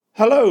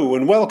Hello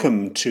and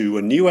welcome to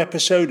a new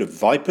episode of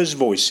Vipers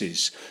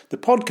Voices, the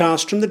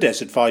podcast from the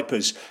Desert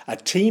Vipers, a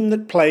team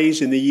that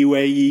plays in the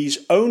UAE's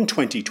own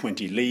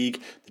 2020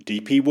 league, the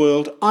DP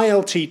World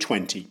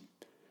ILT20.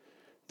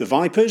 The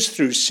Vipers,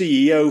 through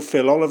CEO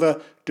Phil Oliver,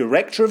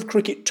 Director of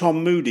Cricket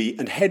Tom Moody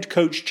and Head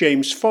Coach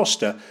James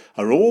Foster,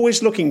 are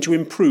always looking to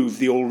improve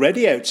the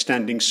already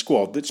outstanding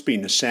squad that's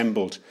been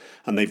assembled.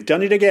 And they've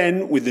done it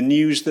again with the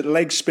news that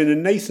leg spinner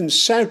Nathan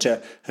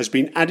Sowter has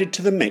been added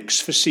to the mix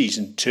for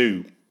Season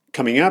 2.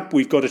 Coming up,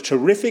 we've got a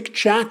terrific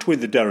chat with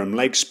the Durham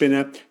leg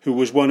spinner, who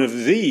was one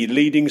of the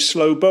leading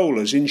slow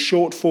bowlers in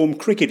short-form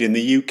cricket in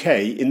the UK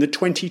in the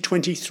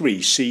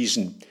 2023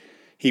 season.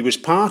 He was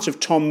part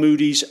of Tom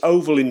Moody's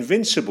Oval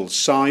Invincibles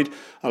side,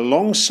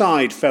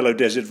 alongside fellow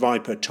Desert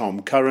Viper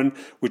Tom Curran,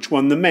 which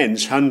won the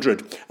men's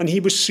 100, and he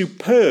was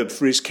superb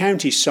for his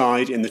county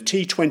side in the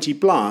T20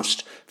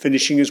 Blast,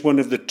 finishing as one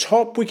of the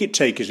top wicket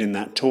takers in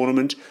that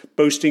tournament,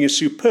 boasting a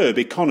superb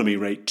economy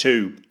rate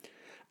too.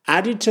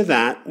 Added to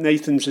that,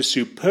 Nathan's a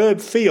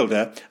superb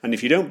fielder, and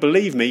if you don't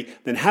believe me,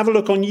 then have a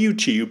look on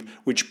YouTube,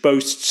 which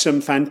boasts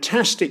some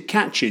fantastic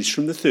catches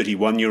from the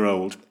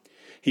 31-year-old.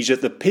 He's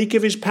at the peak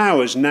of his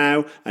powers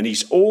now, and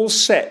he's all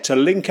set to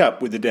link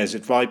up with the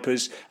Desert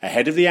Vipers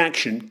ahead of the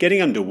action getting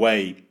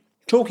underway.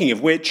 Talking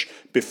of which,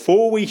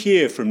 before we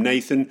hear from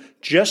Nathan,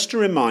 just a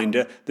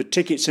reminder that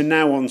tickets are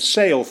now on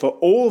sale for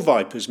all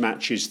Vipers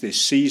matches this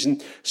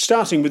season,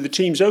 starting with the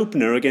team's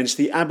opener against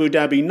the Abu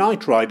Dhabi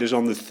Knight Riders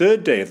on the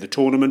third day of the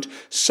tournament,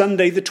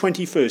 Sunday the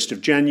 21st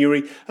of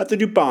January at the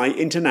Dubai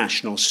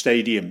International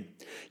Stadium.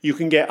 You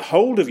can get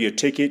hold of your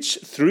tickets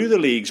through the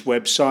league's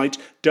website,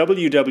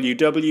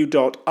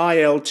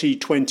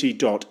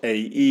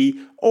 www.ilt20.ae,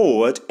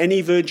 or at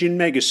any Virgin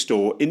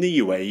Megastore in the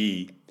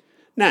UAE.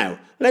 Now,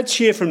 let's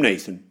hear from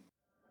Nathan.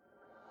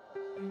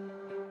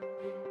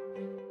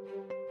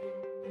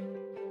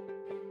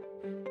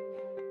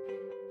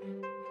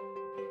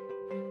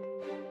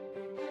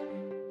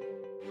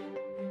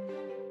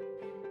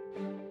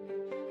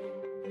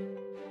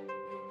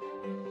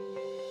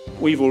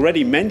 We've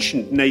already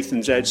mentioned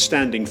Nathan's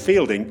outstanding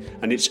fielding,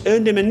 and it's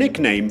earned him a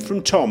nickname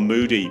from Tom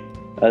Moody.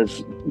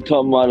 As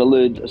Tom might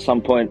allude, at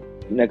some point,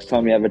 next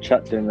time you have a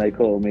chat to him, they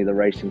call me the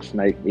racing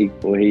snake, he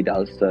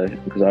does, so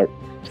because I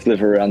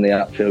sliver around the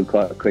outfield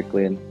quite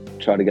quickly and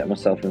try to get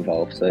myself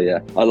involved. So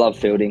yeah, I love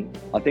fielding.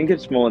 I think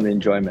it's more the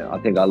enjoyment. I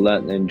think I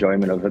learnt the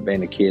enjoyment of it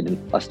being a kid,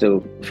 and I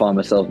still find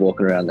myself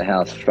walking around the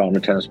house throwing a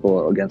tennis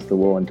ball against the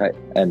wall and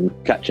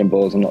catching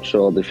balls. I'm not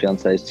sure the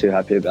fiance is too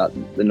happy about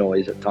the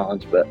noise at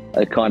times, but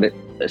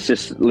it's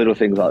just little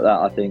things like that,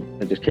 I think,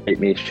 that just keep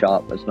me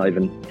sharp. It's not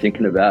even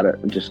thinking about it,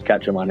 and just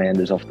catching my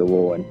handers off the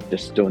wall and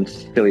just doing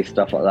silly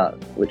stuff like that,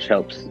 which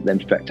helps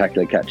them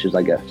spectacular catches,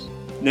 I guess.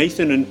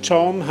 Nathan and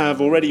Tom have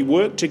already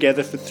worked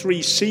together for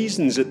 3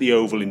 seasons at the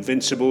Oval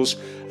Invincibles,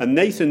 and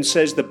Nathan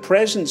says the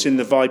presence in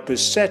the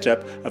Vipers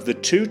setup of the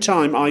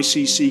 2-time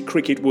ICC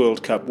Cricket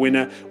World Cup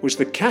winner was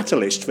the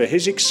catalyst for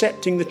his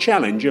accepting the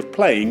challenge of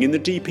playing in the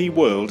DP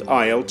World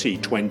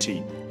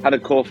ILT20. Had a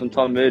call from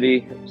Tom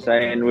Moody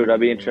saying would I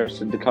be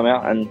interested to come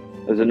out, and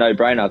it was a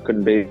no-brainer. I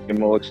couldn't be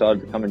more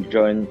excited to come and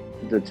join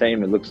the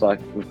team. It looks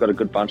like we've got a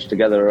good bunch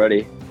together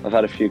already. I've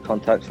had a few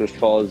contacts with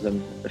Foz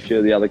and a few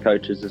of the other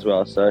coaches as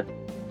well, so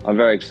I'm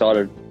very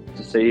excited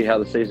to see how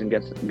the season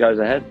goes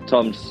ahead.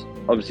 Tom's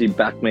obviously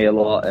backed me a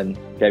lot and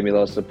gave me a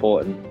lot of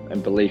support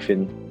and belief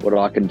in what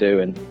I can do,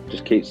 and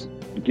just keeps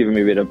giving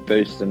me a bit of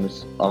boost, and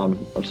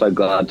I'm so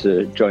glad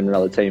to join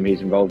another team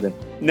he's involved in.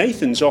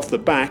 Nathan's off the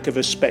back of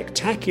a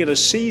spectacular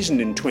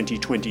season in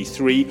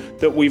 2023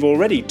 that we've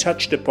already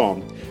touched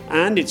upon,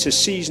 and it's a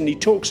season he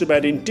talks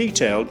about in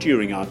detail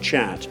during our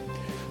chat.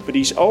 But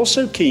he's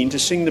also keen to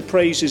sing the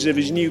praises of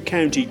his new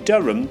county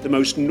Durham, the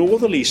most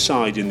northerly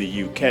side in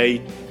the UK,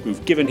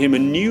 who've given him a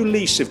new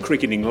lease of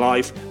cricketing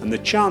life and the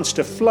chance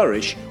to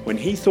flourish when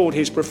he thought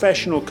his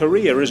professional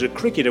career as a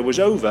cricketer was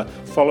over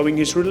following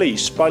his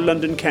release by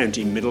London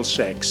County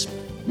Middlesex.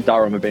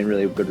 Durham have been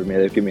really good with me.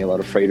 They've given me a lot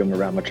of freedom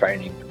around my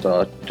training.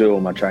 So I do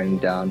all my training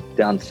down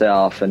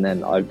south, and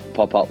then I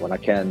pop up when I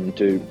can and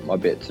do my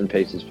bits and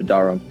pieces for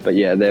Durham. But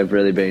yeah, they've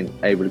really been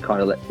able to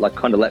kind of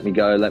let me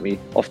go, let me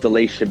off the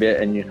leash a bit,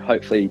 and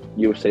hopefully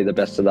you'll see the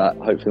best of that.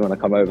 Hopefully when I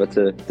come over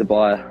to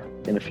Dubai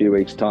in a few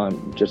weeks'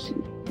 time, just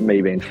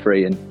me being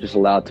free and just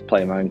allowed to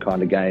play my own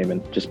kind of game and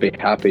just be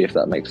happy, if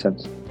that makes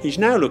sense. He's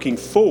now looking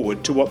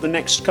forward to what the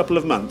next couple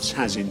of months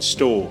has in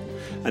store.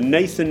 And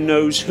Nathan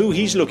knows who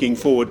he's looking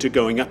forward to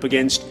going up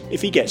against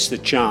if he gets the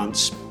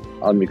chance.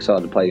 I'm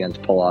excited to play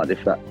against Pollard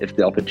if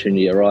the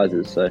opportunity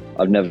arises. So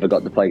I've never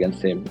got to play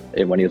against him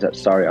when he was at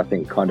Surrey. I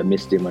think kind of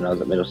missed him when I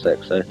was at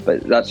Middlesex.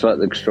 But that's what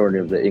the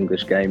extraordinary of the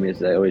English game is.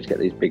 They always get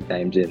these big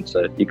names in.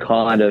 So you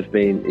kind of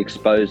been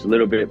exposed a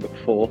little bit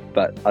before.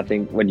 But I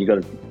think when you got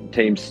a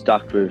team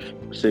stuck with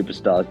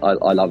superstars,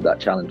 I love that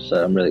challenge.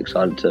 So I'm really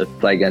excited to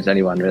play against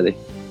anyone, really.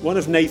 One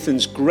of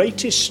Nathan's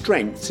greatest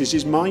strengths is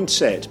his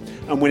mindset,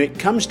 and when it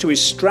comes to his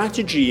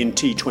strategy in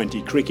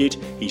T20 cricket,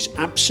 he's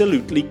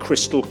absolutely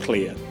crystal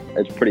clear.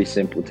 it's pretty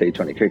simple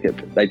T20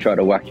 cricket. They try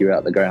to whack you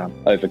out the ground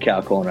over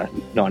cow corner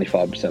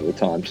 95% of the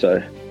time.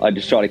 So I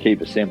just try to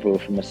keep it simple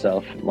for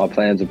myself. My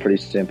plans are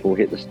pretty simple: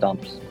 hit the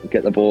stumps,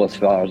 get the ball as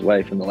far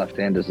away from the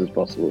left-handers as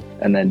possible,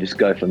 and then just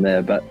go from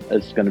there. But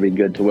it's going to be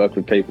good to work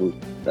with people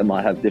that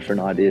might have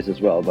different ideas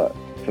as well. But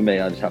for me,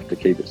 I just have to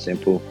keep it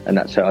simple, and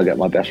that's how I get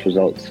my best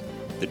results.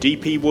 The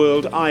DP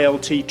World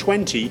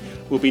ILT20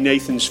 will be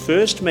Nathan's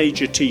first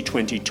major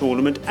T20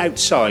 tournament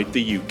outside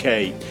the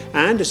UK,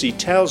 and as he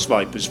tells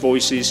Vipers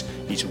Voices,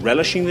 he's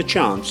relishing the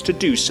chance to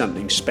do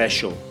something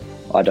special.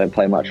 I don't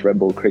play much red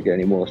ball cricket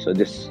anymore, so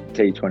this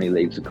T20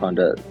 leagues are kind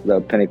of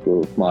the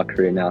pinnacle of my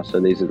career now. So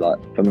these are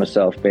like, for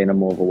myself, being a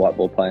more of a white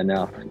ball player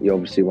now, you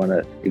obviously want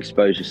to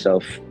expose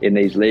yourself in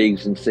these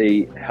leagues and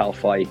see how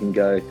far you can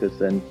go, because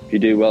then if you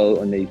do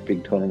well in these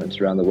big tournaments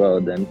around the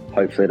world, then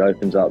hopefully it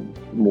opens up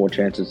more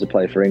chances to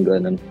play for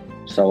England and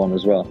so on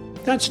as well.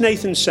 That's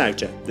Nathan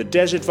Sowter, the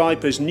Desert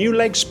Vipers' new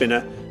leg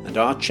spinner, and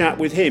our chat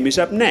with him is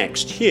up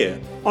next here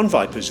on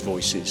Vipers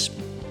Voices.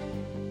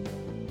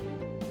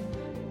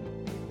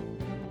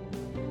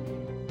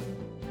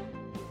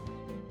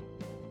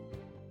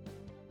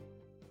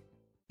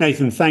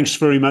 Nathan, thanks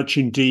very much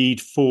indeed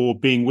for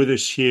being with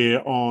us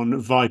here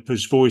on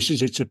Vipers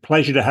Voices. It's a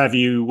pleasure to have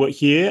you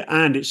here,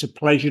 and it's a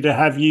pleasure to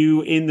have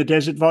you in the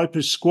Desert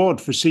Vipers squad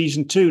for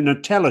season 2. Now,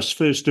 tell us,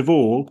 first of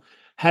all,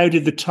 how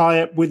did the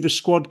tie-up with the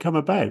squad come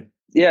about?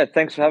 Yeah,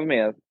 thanks for having me.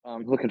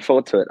 I'm looking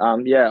forward to it.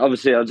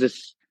 Obviously, I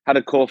just had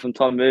a call from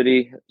Tom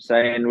Moody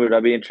saying, would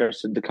I be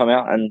interested to come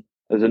out? And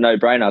it was a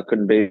no-brainer. I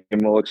couldn't be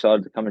more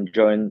excited to come and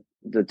join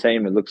the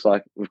team. It looks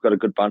like we've got a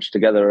good bunch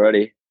together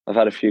already. I've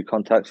had a few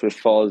contacts with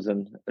Foz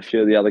and a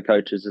few of the other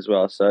coaches as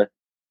well. So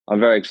I'm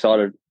very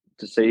excited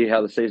to see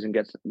how the season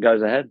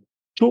goes ahead.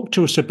 Talk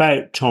to us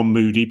about Tom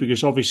Moody,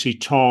 because obviously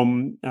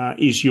Tom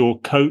is your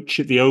coach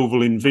at the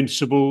Oval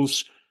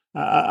Invincibles,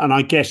 and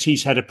I guess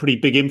he's had a pretty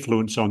big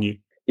influence on you.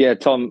 Yeah,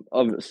 Tom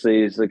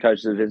obviously is the coach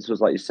of the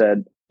Invincibles, like you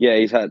said. Yeah,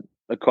 he's had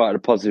quite a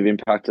positive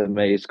impact on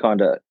me. He's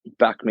kind of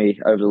backed me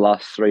over the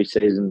last 3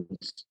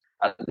 seasons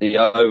at the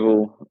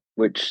Oval,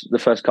 which the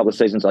first couple of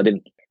seasons I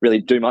didn't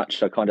really do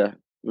much. I kind of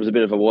was a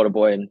bit of a water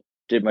boy and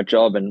did my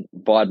job and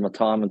bided my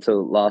time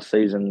until last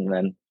season. And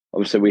then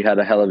obviously we had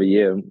a hell of a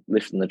year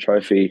lifting the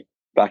trophy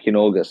back in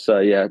August. So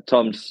yeah,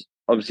 Tom's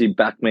obviously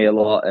backed me a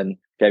lot and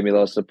gave me a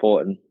lot of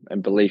support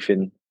and belief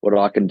in what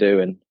I can do,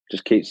 and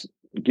just keeps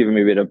giving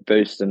me a bit of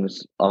boost. And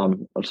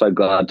I'm so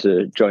glad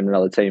to join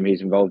another team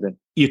he's involved in.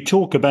 You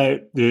talk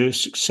about the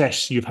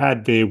success you've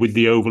had there with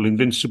the Oval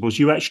Invincibles.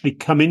 You actually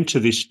come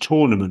into this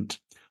tournament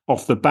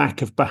off the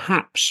back of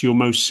perhaps your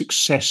most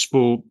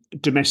successful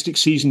domestic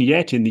season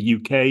yet in the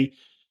UK.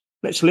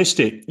 Let's list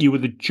it. You were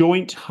the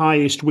joint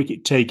highest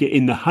wicket taker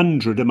in the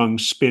 100 among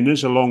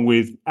spinners, along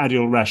with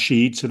Adil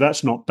Rashid, so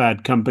that's not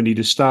bad company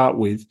to start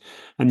with.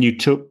 And you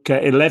took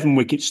 11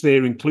 wickets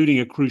there, including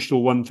a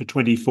crucial one for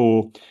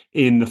 24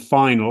 in the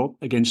final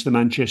against the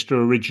Manchester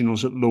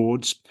Originals at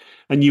Lord's.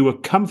 And you were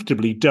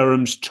comfortably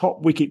Durham's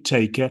top wicket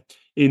taker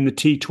in the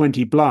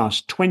T20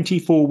 Blast,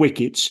 24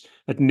 wickets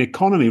at an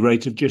economy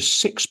rate of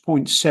just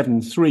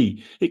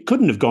 6.73. It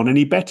couldn't have gone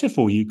any better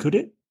for you, could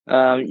it?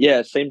 Yeah,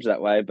 it seems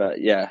that way.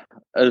 But yeah,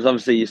 as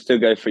obviously you still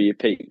go through your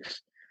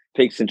peaks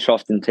and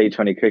troughs in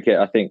T20 cricket.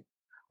 I think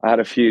I had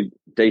a few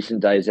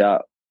decent days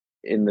out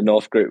in the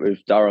North Group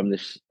with Durham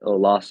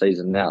last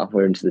season. Now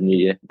we're into the new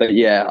year. But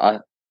yeah,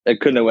 it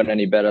couldn't have went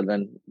any better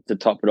than to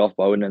top it off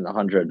by winning the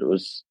 100. It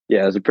was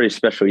a pretty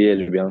special year,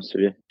 to be honest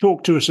with you.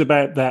 Talk to us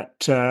about that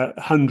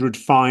 100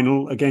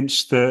 final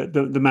against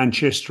the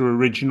Manchester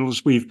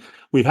Originals. We've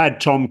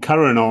had Tom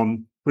Curran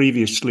on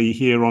previously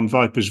here on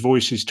Vipers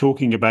Voices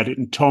talking about it,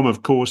 and Tom,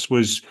 of course,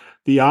 was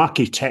the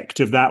architect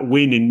of that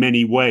win in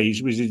many ways.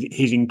 It was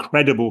his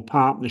incredible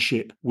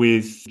partnership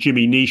with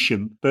Jimmy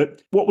Neesham.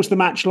 But what was the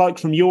match like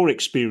from your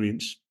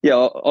experience? Yeah,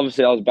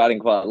 obviously I was batting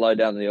quite low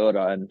down the order,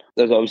 and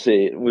there's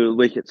obviously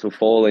wickets were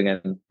falling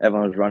and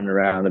everyone was running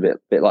around a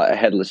bit like a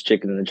headless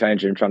chicken in the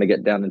change room trying to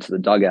get down into the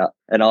dugout.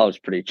 And I was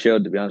pretty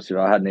chilled, to be honest with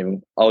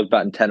you. I was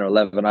batting 10 or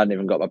 11. I hadn't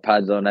even got my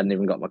pads on, hadn't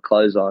even got my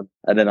clothes on.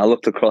 And then I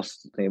looked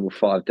across, we were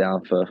 5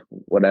 down for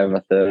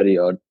whatever, 30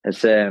 odd. And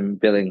Sam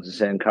Billings and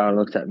Sam Curran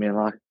looked at me and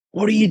like,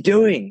 what are you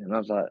doing? And I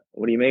was like,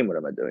 what do you mean, what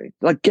am I doing?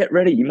 Like, get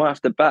ready, you might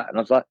have to bat. And I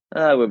was like,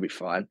 we'll be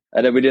fine.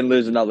 And then we didn't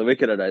lose another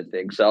wicket, I don't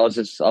think. So I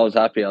was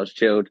happy, I was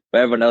chilled. But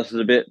everyone else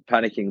was a bit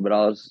panicking, but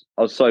I was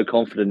so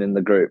confident in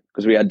the group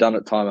because we had done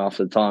it time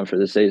after time through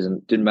the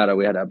season. Didn't matter,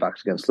 we had our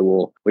backs against the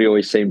wall. We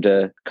always seemed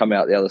to come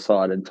out the other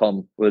side, and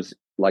Tom was,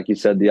 like you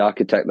said, the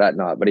architect that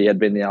night, but he had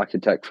been the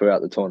architect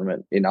throughout the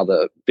tournament in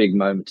other big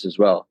moments as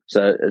well.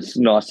 So it's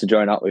nice to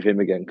join up with him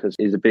again because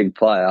he's a big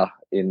player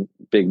in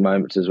big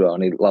moments as well,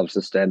 and he loves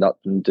to stand up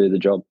and do the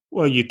job.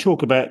 Well, you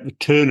talk about the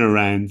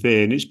turnaround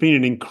there, and it's been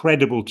an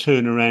incredible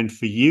turnaround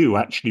for you,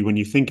 actually, when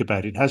you think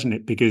about it, hasn't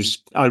it? Because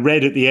I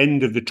read at the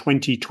end of the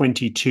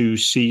 2022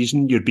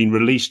 season, you'd been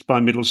released by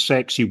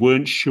Middlesex. You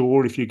weren't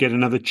sure if you'd get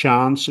another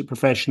chance at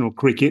professional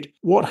cricket.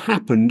 What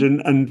happened,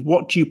 and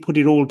what do you put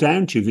it all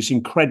down to, this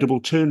incredible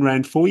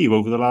turnaround for you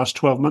over the last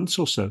 12 months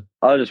or so?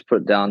 I just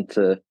put down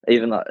to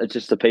even like it's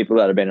just the people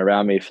that have been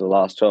around me for the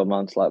last 12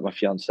 months, like my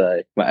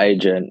fiance, my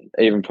agent,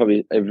 even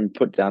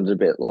put down to a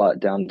bit like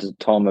down to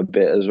Tom a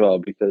bit as well,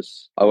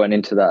 because I went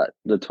into the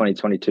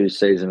 2022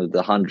 season with the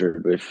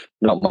 100 with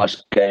not much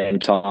game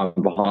time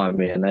behind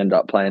me and ended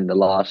up playing the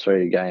last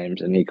three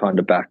games, and he kind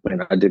of backed me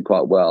and I did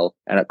quite well,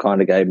 and it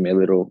kind of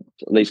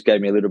at least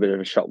gave me a little bit of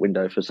a shot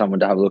window for someone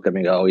to have a look at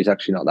me and go, oh, he's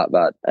actually not that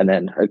bad. And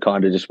then it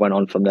kind of just went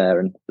on from there,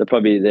 and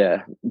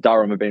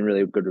Durham have been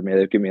really good with me.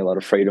 They've given me a lot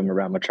of freedom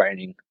around my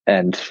training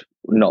and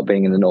not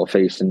being in the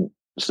northeast and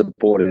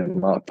supporting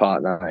my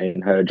partner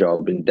in her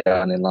job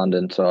down in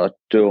London. So I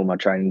do all my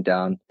training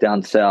down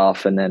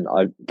south, and then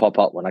I pop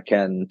up when I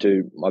can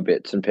do my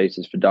bits and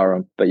pieces for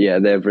Durham. But yeah,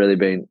 they've really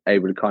been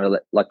able to kind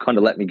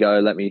of let me go,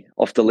 let me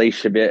off the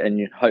leash a bit,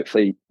 and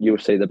hopefully you'll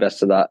see the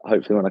best of that.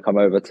 Hopefully when I come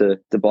over to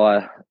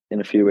Dubai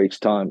in a few weeks'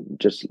 time,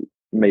 just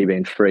me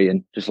being free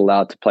and just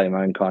allowed to play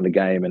my own kind of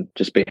game and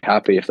just be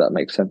happy, if that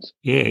makes sense.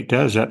 Yeah, it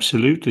does,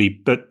 absolutely.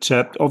 But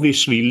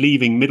obviously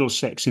leaving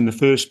Middlesex in the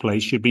first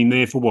place, you've been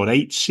there for what,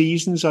 8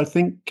 seasons, I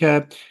think.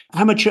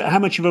 How much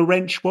of a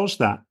wrench was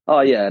that? Oh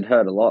yeah, it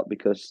hurt a lot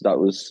because that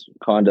was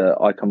kind of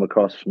I come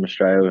across from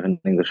Australia with an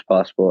English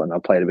passport and I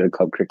played a bit of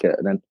club cricket,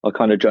 and then I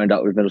kind of joined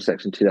up with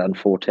Middlesex in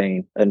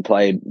 2014 and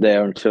played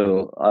there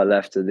until I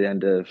left at the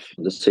end of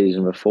the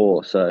season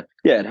before. So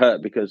yeah, it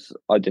hurt because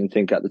I didn't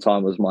think at the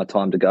time was my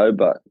time to go,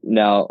 but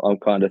now I'm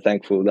kind of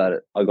thankful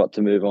that I got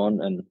to move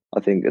on, and I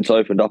think it's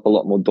opened up a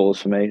lot more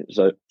doors for me.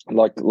 So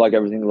like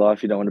everything in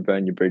life, you don't want to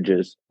burn your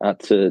bridges. I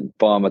had to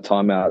buy my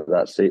time out at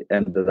that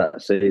end of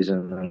that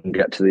season and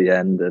get to the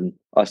end, and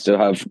I still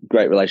have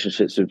great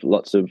relationships with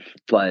lots of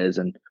players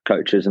and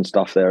coaches and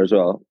stuff there as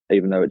well,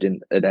 even though it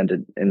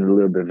ended in a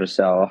little bit of a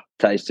sour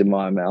taste in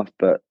my mouth.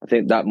 But I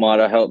think that might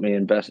have helped me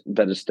in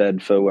better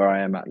stead for where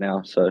I am at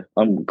now. So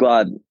I'm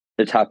glad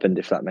it's happened,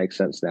 if that makes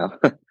sense now.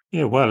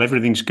 Yeah, well,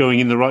 everything's going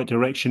in the right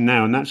direction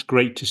now, and that's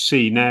great to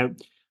see. Now,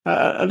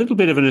 a little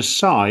bit of an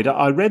aside,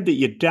 I read that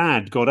your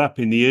dad got up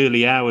in the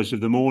early hours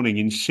of the morning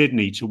in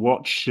Sydney to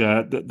watch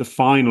the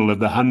final of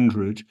the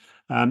 100.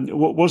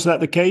 Was that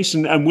the case?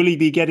 And will he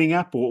be getting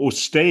up or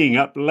staying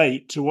up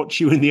late to watch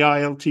you in the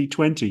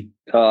ILT20?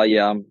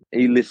 Yeah,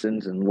 he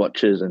listens and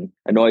watches and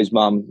annoys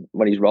mum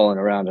when he's rolling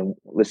around and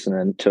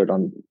listening to it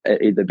on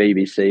either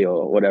BBC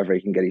or whatever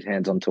he can get his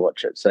hands on to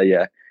watch it. So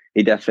yeah,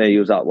 he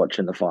was out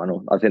watching the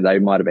final. I think they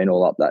might have been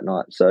all up that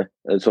night. So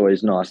it's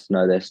always nice to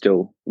know they're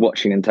still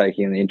watching and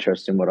taking an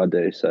interest in what I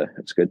do. So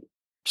it's good.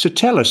 So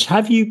tell us,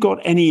 have you got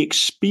any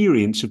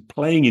experience of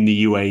playing in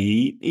the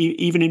UAE,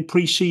 even in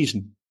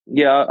pre-season?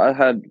 Yeah, I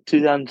had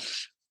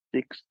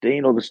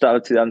 2016 or the start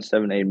of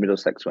 2017,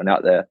 Middlesex went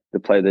out there to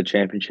play the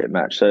championship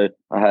match. So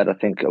I had, I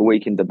think, a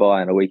week in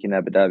Dubai and a week in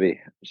Abu Dhabi.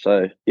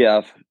 So yeah,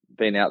 I've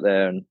been out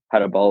there and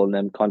had a bowl in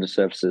them kind of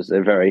surfaces.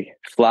 They're very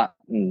flat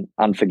and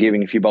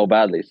unforgiving if you bowl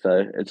badly.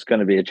 So it's going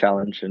to be a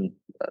challenge and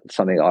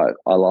something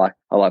I like.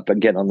 I like but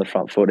getting on the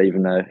front foot,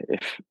 even though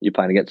if you're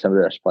playing against some of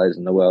the best players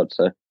in the world.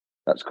 So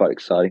that's quite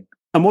exciting.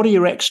 And what are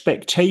your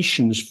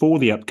expectations for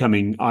the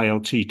upcoming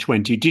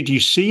ILT20? Did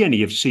you see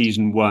any of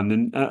season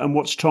one? And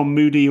what's Tom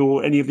Moody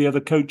or any of the other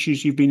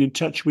coaches you've been in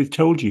touch with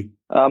told you?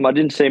 I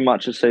didn't see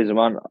much of season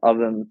one, other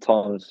than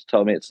Tom's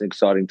told me it's an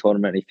exciting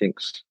tournament. He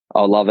thinks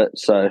I'll love it.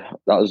 So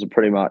that was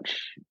pretty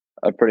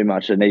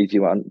much an easy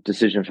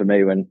decision for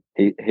me when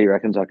he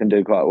reckons I can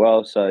do quite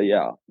well. So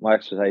yeah, my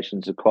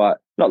expectations are quite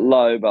not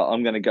low, but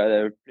I'm going to go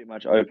there pretty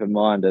much open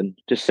mind and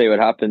just see what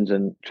happens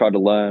and try to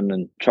learn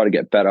and try to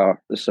get better.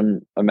 There's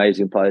some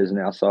amazing players in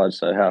our side,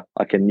 so how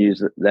I can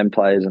use them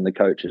players and the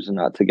coaches and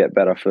that to get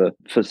better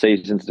for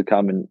seasons to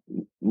come and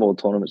more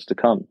tournaments to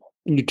come.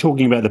 You're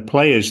talking about the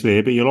players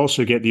there, but you'll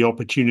also get the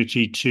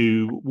opportunity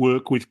to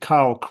work with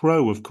Carl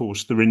Crowe, of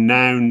course, the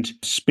renowned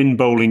spin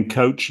bowling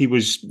coach. He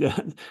was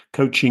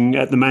coaching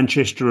at the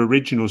Manchester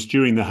Originals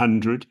during the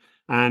 100,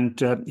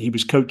 and he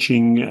was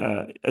coaching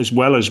as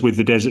well as with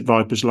the Desert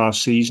Vipers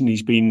last season.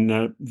 He's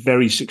been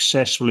very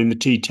successful in the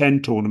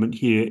T10 tournament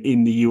here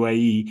in the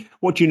UAE.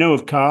 What do you know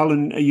of Carl,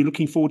 and are you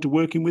looking forward to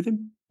working with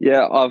him?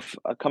 Yeah, I've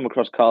come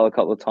across Carl a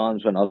couple of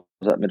times when I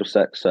was at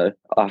Middlesex, so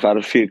I've had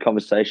a few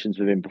conversations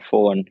with him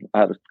before, and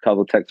I had a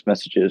couple of text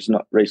messages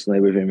not recently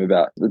with him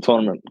about the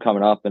tournament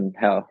coming up and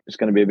how it's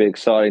going to be a bit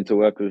exciting to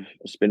work with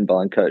a spin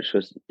bowling coach,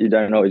 because you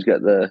don't always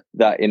get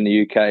that in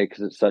the UK because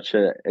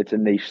it's a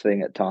niche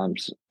thing at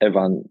times.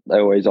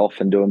 They're always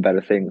off and doing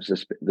better things,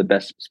 the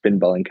best spin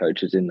bowling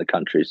coaches in the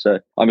country. So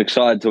I'm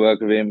excited to work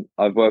with him.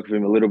 I've worked with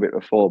him a little bit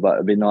before, but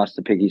it'd be nice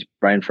to pick his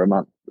brain for a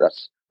month.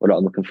 That's what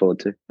I'm looking forward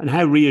to. And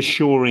how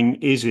reassuring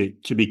is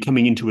it to be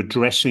coming into a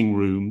dressing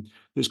room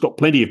that's got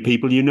plenty of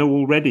people you know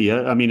already.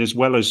 I mean, as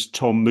well as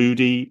Tom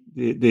Moody,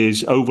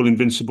 there's Oval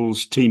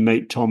Invincibles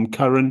teammate Tom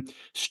Curran,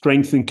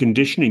 strength and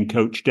conditioning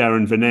coach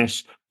Darren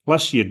Vaness,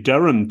 plus your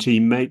Durham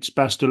teammates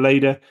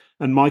Basteleda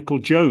and Michael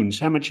Jones.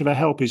 How much of a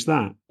help is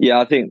that? Yeah,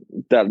 I think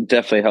that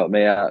definitely helped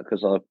me out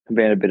because I've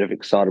been a bit of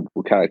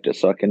excitable character,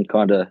 so I can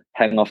kind of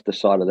hang off the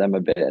side of them a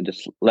bit and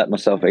just let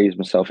myself ease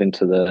myself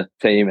into the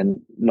team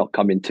and not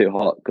come in too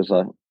hot because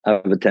I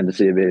have a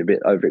tendency to be a bit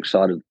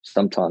overexcited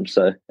sometimes.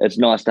 So it's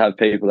nice to have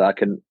people that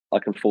I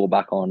can fall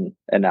back on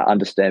and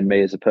understand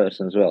me as a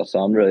person as well. So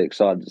I'm really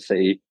excited to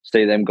see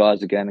them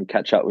guys again and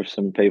catch up with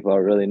some people I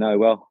really know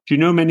well. Do you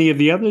know many of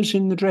the others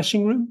in the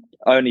dressing room?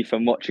 Only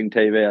from watching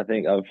TV. I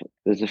think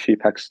there's a few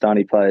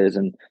Pakistani players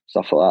and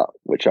stuff like that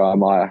which I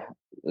admire.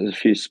 There's a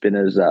few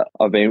spinners that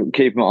I've been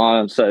keeping my eye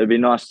on, so it'd be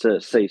nice to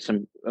see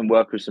some and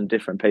work with some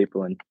different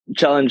people and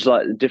challenge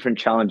like different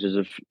challenges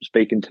of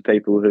speaking to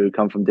people who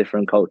come from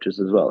different cultures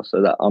as well.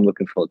 So that I'm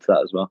looking forward to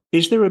that as well.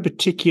 Is there a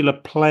particular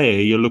player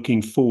you're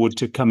looking forward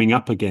to coming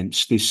up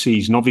against this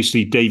season?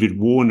 Obviously, David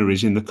Warner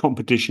is in the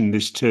competition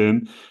this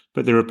term,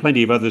 but there are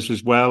plenty of others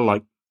as well,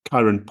 like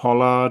Kyron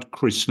Pollard,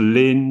 Chris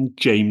Lynn,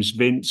 James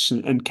Vince,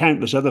 and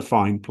countless other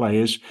fine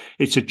players.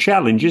 It's a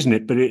challenge, isn't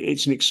it? But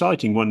it's an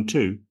exciting one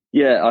too.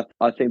 Yeah,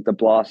 I think the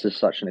Blast is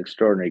such an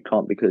extraordinary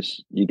comp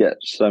because you get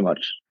so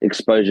much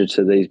exposure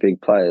to these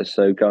big players.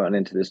 So going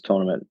into this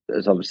tournament,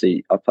 there's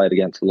obviously I've played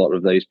against a lot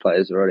of those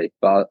players already,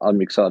 but I'm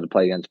excited to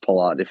play against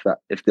Pollard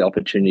if the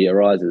opportunity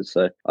arises.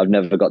 So I've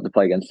never got to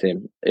play against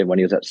him when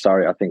he was at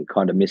Surrey. I think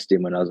kind of missed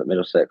him when I was at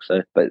Middlesex.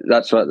 So, but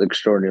that's what the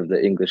extraordinary of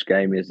the English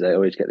game is. They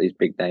always get these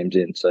big names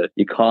in. So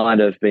you kind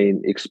of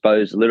been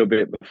exposed a little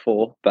bit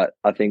before, but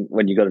I think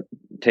when you got a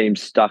team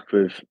stuck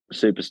with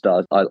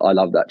superstars, I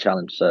love that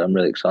challenge. So I'm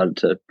really excited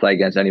to play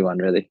against anyone,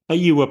 really. Are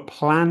you a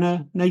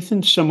planner,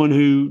 Nathan? Someone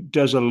who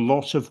does a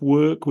lot of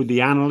work with the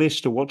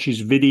analyst or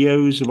watches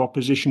videos of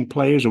opposition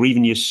players or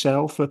even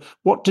yourself?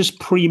 What does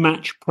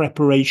pre-match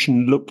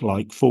preparation look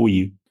like for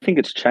you? I think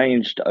it's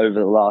changed over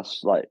the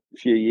last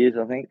few years,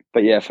 I think.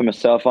 But yeah, for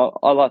myself,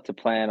 I like to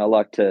plan.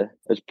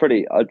 It's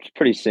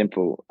pretty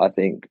simple. I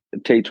think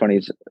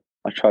T20s,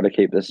 I try to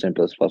keep it as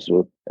simple as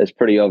possible. It's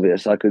pretty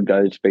obvious. I could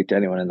go speak to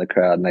anyone in the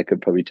crowd and they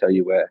could probably tell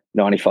you where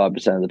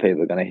 95% of the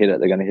people are going to hit it.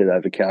 They're going to hit it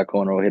over cow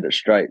corner or hit it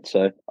straight.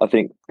 So I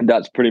think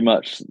that's pretty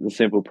much the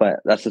simple plan.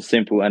 That's the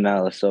simple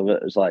analysis of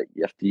it. It's like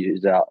you have to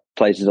use out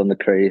places on the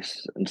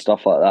crease and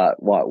stuff like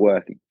that. Might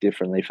work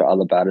differently for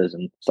other batters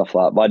and stuff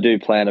like that. But I do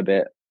plan a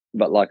bit.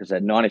 But like I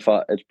said,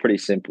 95, it's pretty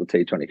simple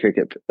T20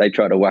 cricket. They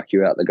try to whack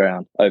you out the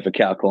ground over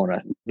cow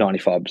corner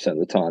 95% of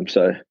the time.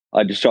 So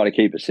I just try to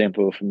keep it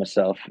simple for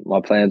myself.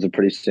 My plans are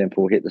pretty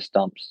simple. Hit the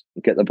stumps,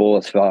 get the ball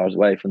as far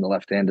away from the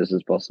left-handers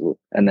as possible,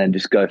 and then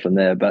just go from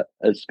there. But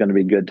it's going to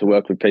be good to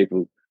work with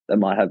people that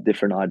might have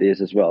different ideas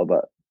as well.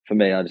 But for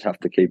me, I just have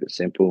to keep it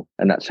simple,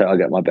 and that's how I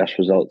get my best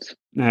results.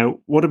 Now,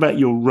 what about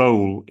your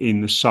role in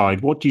the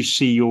side? What do you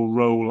see your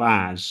role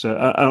as?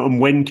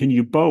 And when can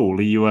you bowl?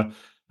 Are you a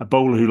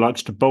bowler who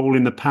likes to bowl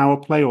in the power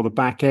play or the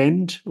back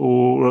end,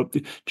 or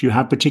do you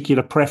have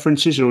particular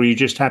preferences, or are you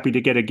just happy to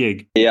get a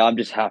gig? Yeah, I'm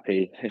just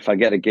happy. If I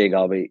get a gig,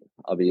 I'll be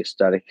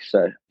ecstatic.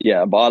 So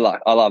yeah, but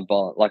I love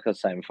bowling. Like I was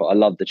saying before, I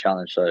love the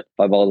challenge. So if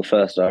I bowl the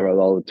first over, I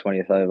bowl the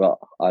 20th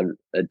over,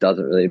 it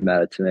doesn't really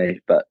matter to me.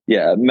 But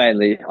yeah,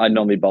 mainly I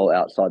normally bowl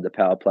outside the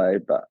power play.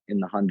 But in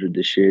the 100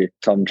 this year,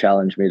 Tom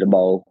challenged me to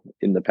bowl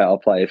in the power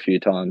play a few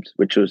times,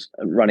 which was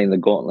running the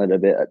gauntlet a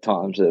bit at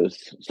times. It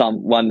was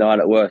one night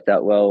it worked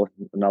out well,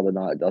 another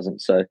night it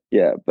doesn't. So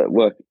yeah, but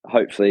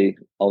hopefully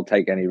I'll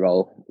take any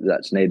role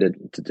that's needed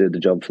to do the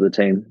job for the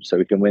team so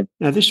we can win.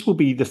 Now, this will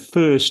be the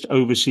first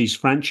overseas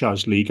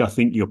franchise league I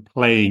think you're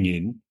playing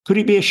in. Could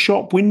it be a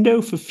shop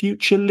window for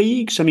future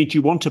leagues? I mean, do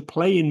you want to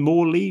play in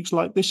more leagues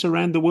like this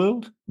around the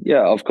world?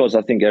 Yeah, of course.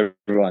 I think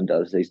everyone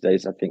does these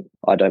days. I think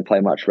I don't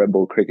play much red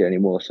ball cricket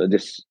anymore. So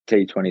this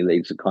T20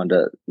 leagues are kind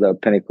of the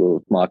pinnacle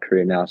of my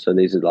career now. So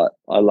these are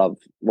I love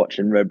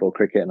watching red ball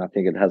cricket and I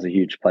think it has a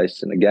huge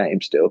place in the game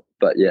still.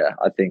 But yeah,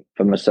 I think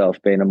for myself,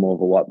 being a more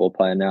of a white ball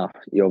player now,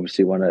 you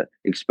obviously want to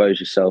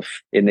expose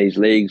yourself in these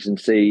leagues and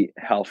see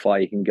how far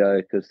you can go.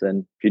 Because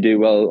then if you do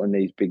well in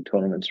these big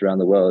tournaments around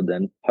the world,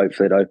 then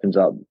hopefully it opens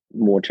up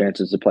more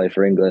chances to play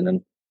for England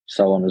and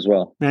so on as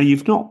well. Now,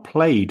 you've not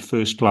played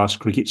first-class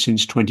cricket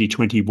since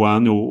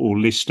 2021 or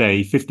List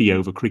A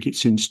 50-over cricket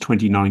since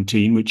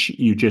 2019, which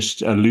you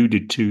just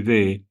alluded to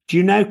there. Do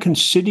you now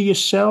consider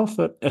yourself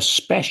a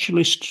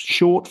specialist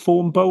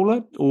short-form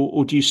bowler,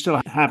 or do you still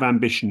have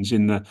ambitions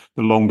in the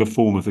longer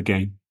form of the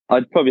game?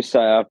 I'd probably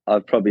say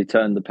I've probably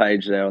turned the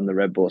page there on the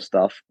red ball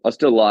stuff. I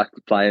still like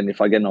playing. If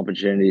I get an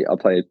opportunity, I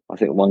played, I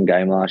think, one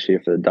game last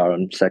year for the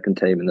Durham second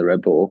team in the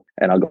red ball,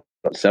 and I got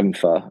 7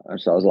 for. And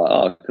so I was like,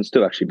 I can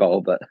still actually bowl,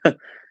 but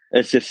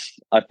it's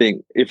just, I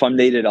think if I'm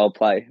needed, I'll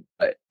play.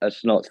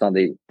 It's not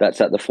something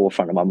that's at the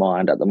forefront of my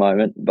mind at the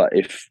moment. But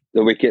if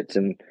the wickets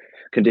and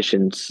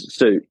conditions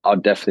suit,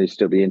 I'd definitely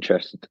still be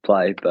interested to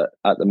play. But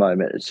at the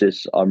moment, it's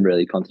just I'm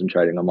really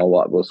concentrating on my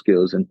white ball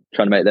skills and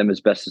trying to make them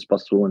as best as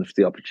possible. And if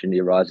the opportunity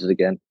arises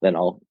again, then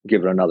I'll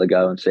give it another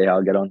go and see how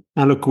I get on.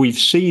 Now, look, we've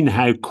seen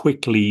how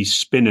quickly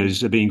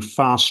spinners are being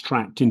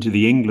fast-tracked into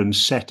the England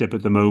setup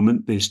at the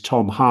moment. There's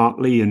Tom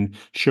Hartley and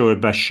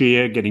Shoaib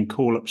Bashir getting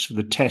call-ups for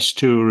the Test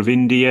Tour of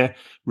India.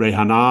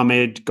 Rehan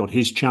Ahmed got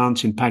his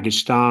chance in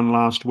Pakistan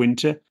last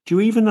winter. Do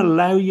you even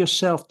allow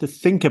yourself to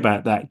think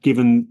about that,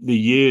 given the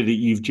year that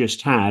you've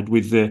just had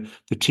with the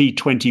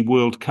T20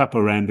 World Cup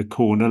around the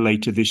corner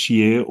later this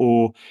year?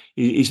 Or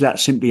is that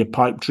simply a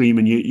pipe dream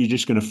and you're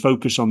just going to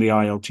focus on the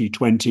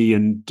ILT20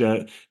 and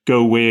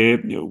go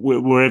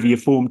wherever your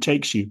form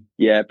takes you?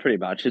 Yeah, pretty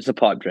much. It's a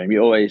pipe dream.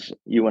 You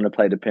want to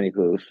play the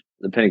pinnacle of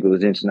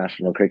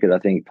international cricket, I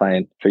think,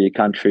 playing for your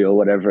country or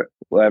whatever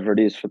it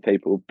is for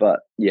people. But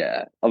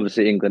yeah,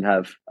 obviously England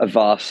have a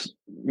vast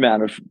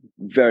amount of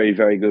very,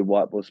 very good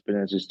white ball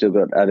spinners. We've still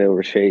got Adil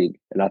Rashid,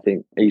 and I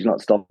think he's not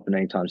stopping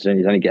anytime soon.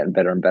 He's only getting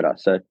better and better.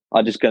 So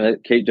I'm just going to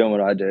keep doing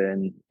what I do,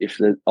 and if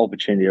the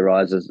opportunity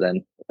arises,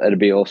 then it'd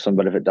be awesome.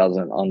 But if it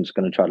doesn't, I'm just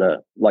going to try to,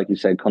 like you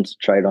said,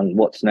 concentrate on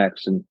what's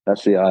next, and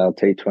that's the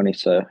ILT20.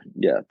 So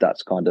yeah,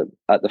 that's kind of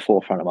at the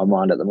forefront of my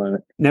mind at the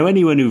moment. Now,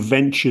 anyone who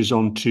ventures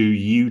onto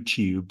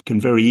YouTube can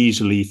very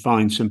easily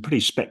find some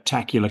pretty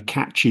spectacular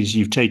catches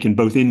you've taken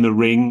both in the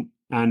ring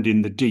and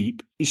in the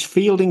deep. Is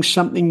fielding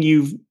something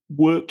you've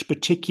worked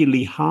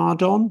particularly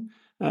hard on?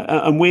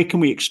 And where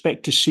can we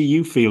expect to see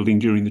you fielding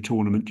during the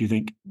tournament, do you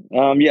think?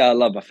 Yeah, I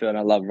love my fielding.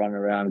 I love running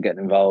around,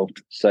 getting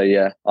involved. So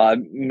yeah,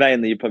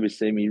 mainly you probably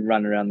see me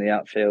running around the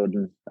outfield.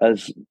 And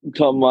as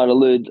Tom might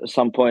allude, at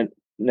some point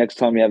next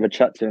time you have a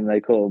chat to him, they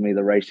call me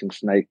the racing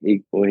snake,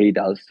 he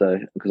does. So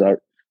because I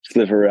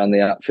sliver around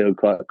the outfield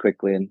quite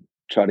quickly and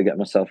try to get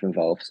myself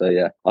involved. So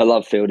yeah, I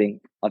love fielding.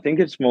 I think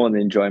it's more the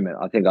enjoyment.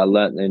 I think I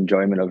learnt the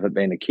enjoyment of it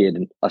being a kid,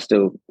 and I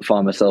still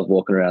find myself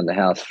walking around the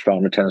house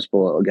throwing a tennis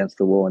ball against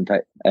the wall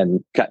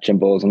and catching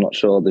balls. I'm not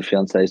sure the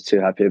fiance is too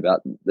happy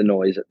about the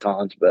noise at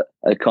times, but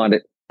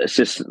it's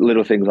just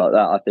little things like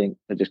that, I think,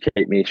 that just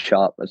keep me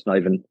sharp. It's not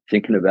even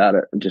thinking about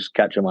it and just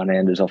catching my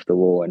handers off the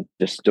wall and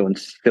just doing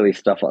silly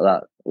stuff like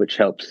that, which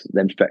helps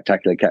them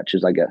spectacular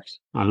catches, I guess.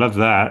 I love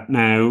that.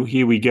 Now,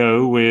 here we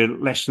go. We're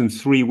less than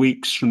 3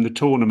 weeks from the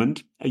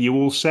tournament. Are you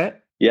all set?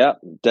 Yeah,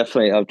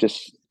 definitely. I'm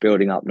just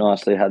building up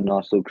nicely. Had a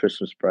nice little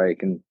Christmas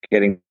break and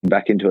getting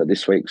back into it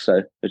this week.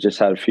 So I just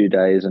had a few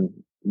days and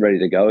ready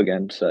to go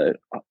again. So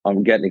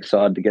I'm getting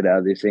excited to get out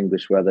of this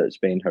English weather. It's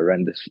been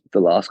horrendous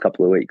the last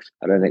couple of weeks.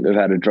 I don't think we've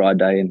had a dry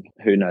day in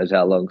who knows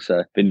how long. So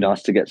it'd be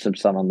nice to get some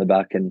sun on the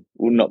back and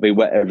will not be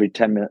wet every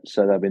 10 minutes.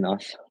 So that'd be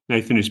nice.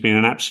 Nathan, it's been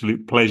an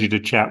absolute pleasure to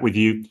chat with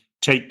you.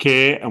 Take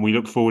care, and we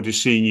look forward to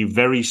seeing you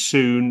very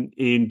soon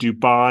in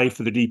Dubai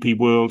for the DP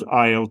World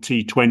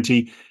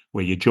ILT20,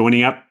 where you're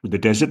joining up with the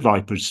Desert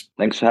Vipers.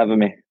 Thanks for having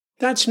me.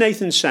 That's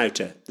Nathan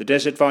Sowter, the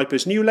Desert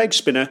Vipers' new leg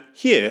spinner,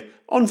 here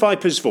on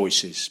Vipers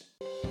Voices.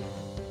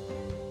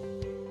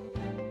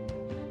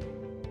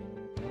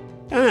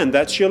 And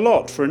that's your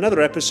lot for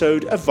another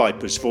episode of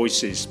Vipers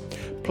Voices.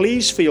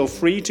 Please feel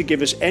free to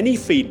give us any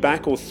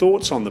feedback or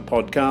thoughts on the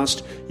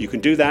podcast. You can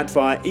do that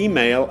via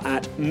email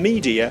at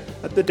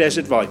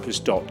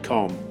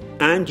media@thedesertvipers.com.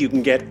 And you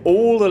can get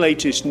all the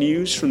latest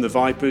news from the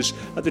Vipers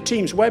at the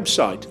team's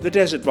website,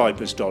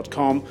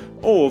 thedesertvipers.com,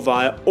 or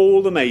via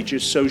all the major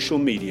social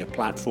media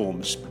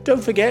platforms.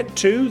 Don't forget,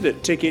 too,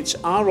 that tickets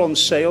are on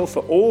sale for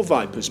all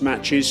Vipers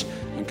matches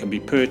and can be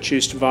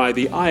purchased via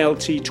the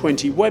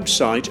ILT20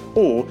 website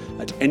or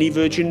at any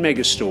Virgin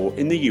Megastore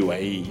in the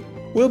UAE.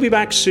 We'll be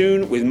back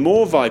soon with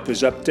more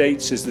Vipers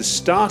updates as the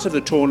start of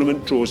the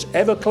tournament draws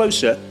ever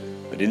closer.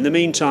 But in the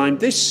meantime,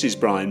 this is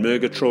Brian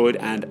Murgatroyd,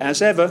 and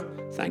as ever,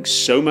 thanks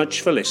so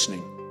much for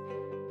listening.